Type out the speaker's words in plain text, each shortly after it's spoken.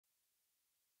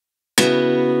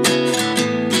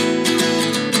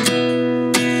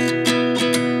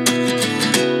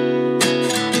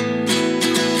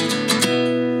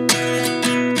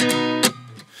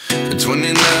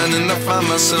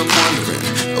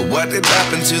what did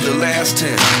happen to the last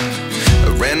 10? I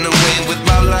ran away with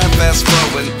my life, fast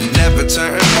forward, never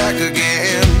turn back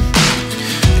again.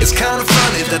 It's kinda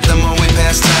funny that the more we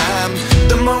pass time,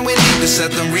 the more we need to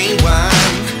set the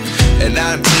rewind. And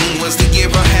 19 was the year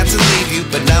I had to leave you,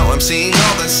 but now I'm seeing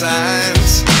all the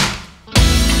signs.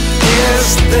 Is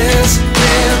this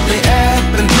really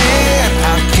happening?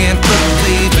 I can't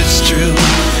believe it's true.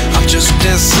 I'm just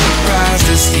as surprised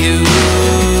as you.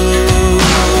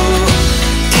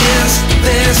 Is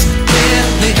this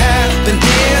really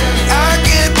happening? I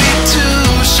can't be too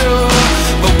sure,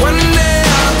 but one day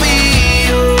I'll be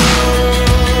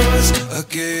yours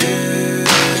again.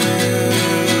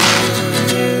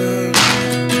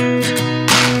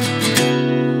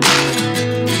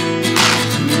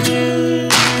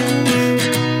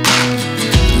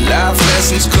 Life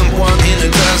lessons come one in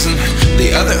a dozen.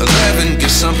 The other 11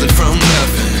 get something from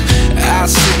nothing. I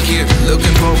sit here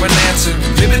looking for an answer.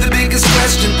 Maybe the biggest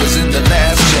question was in the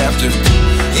last chapter.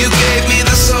 You gave me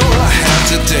the soul I have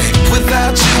today.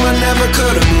 Without you I never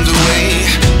could have moved away.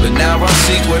 But now I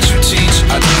see what you teach.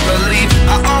 I do believe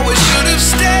I always should have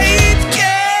stayed.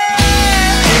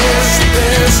 Yeah. Is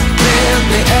this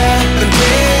really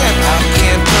happening? I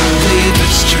can't believe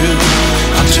it's true.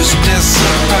 I'm just as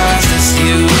surprised as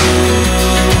you.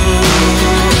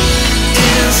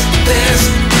 Is this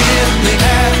really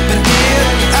happening?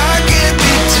 I can't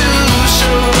be too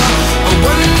sure, but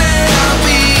one day I'll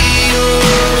be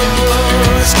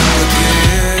yours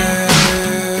again.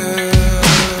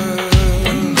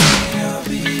 One day I'll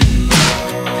be yours.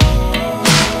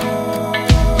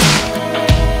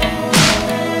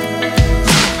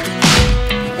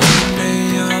 One day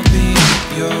I'll be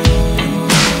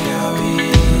yours. I'll be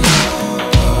yours.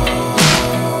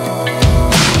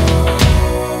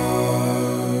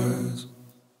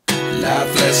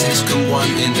 Life lessons come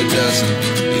one in a dozen.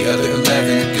 The other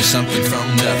 11 get something from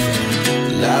nothing.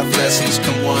 Life lessons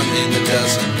come one in a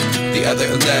dozen. The other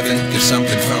 11 get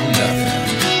something from nothing.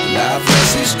 Life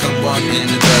lessons come one in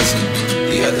a dozen.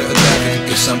 The other 11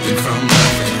 get something from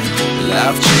nothing.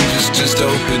 Life changes just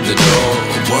open the door.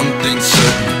 One thing